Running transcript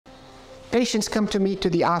Patients come to me to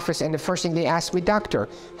the office and the first thing they ask me, doctor,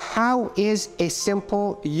 how is a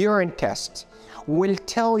simple urine test will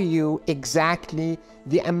tell you exactly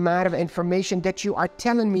the amount of information that you are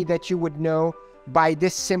telling me that you would know by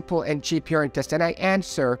this simple and cheap urine test? And I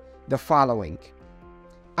answer the following.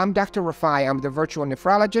 I'm Dr. Rifai, I'm the virtual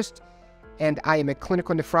nephrologist, and I am a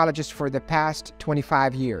clinical nephrologist for the past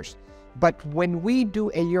 25 years. But when we do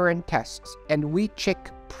a urine test and we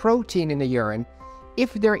check protein in the urine,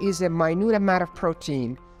 if there is a minute amount of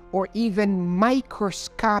protein or even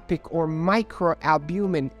microscopic or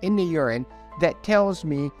microalbumin in the urine, that tells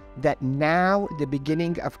me that now the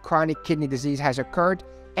beginning of chronic kidney disease has occurred,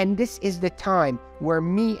 and this is the time where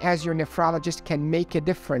me as your nephrologist can make a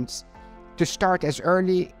difference to start as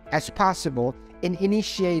early as possible in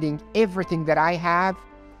initiating everything that I have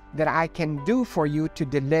that I can do for you to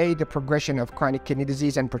delay the progression of chronic kidney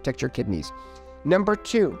disease and protect your kidneys. Number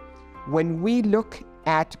two, when we look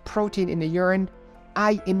at protein in the urine,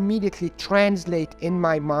 I immediately translate in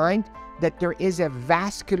my mind that there is a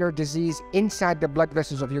vascular disease inside the blood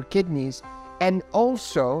vessels of your kidneys, and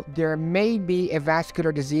also there may be a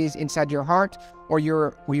vascular disease inside your heart or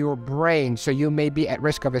your brain, so you may be at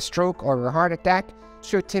risk of a stroke or a heart attack.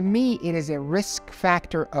 So to me, it is a risk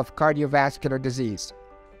factor of cardiovascular disease.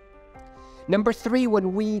 Number three,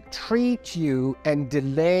 when we treat you and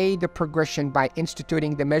delay the progression by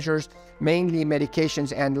instituting the measures, mainly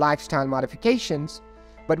medications and lifestyle modifications,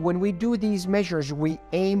 but when we do these measures, we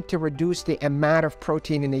aim to reduce the amount of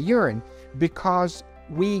protein in the urine because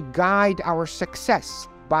we guide our success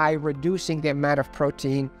by reducing the amount of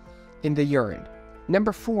protein in the urine.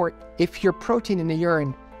 Number four, if your protein in the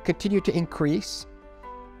urine continue to increase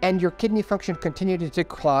and your kidney function continue to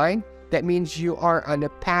decline, that means you are on a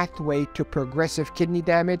pathway to progressive kidney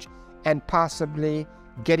damage and possibly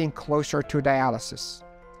getting closer to dialysis.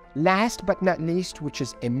 Last but not least, which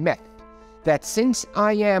is a myth, that since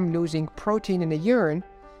I am losing protein in the urine,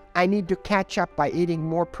 I need to catch up by eating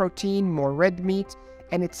more protein, more red meat,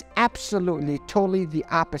 and it's absolutely totally the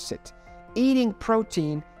opposite. Eating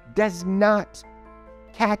protein does not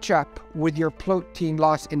catch up with your protein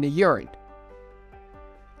loss in the urine.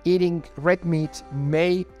 Eating red meat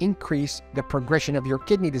may increase the progression of your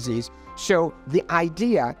kidney disease. So the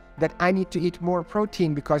idea that I need to eat more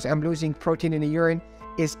protein because I'm losing protein in the urine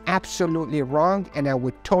is absolutely wrong, and I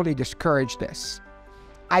would totally discourage this.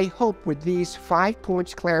 I hope with these 5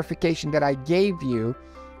 points clarification that I gave you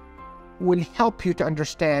will help you to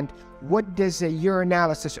understand what does a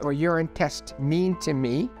urinalysis or urine test mean to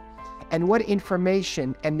me and what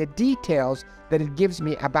information and the details that it gives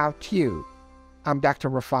me about you. I'm Dr.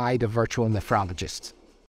 Rifai, the virtual nephrologist.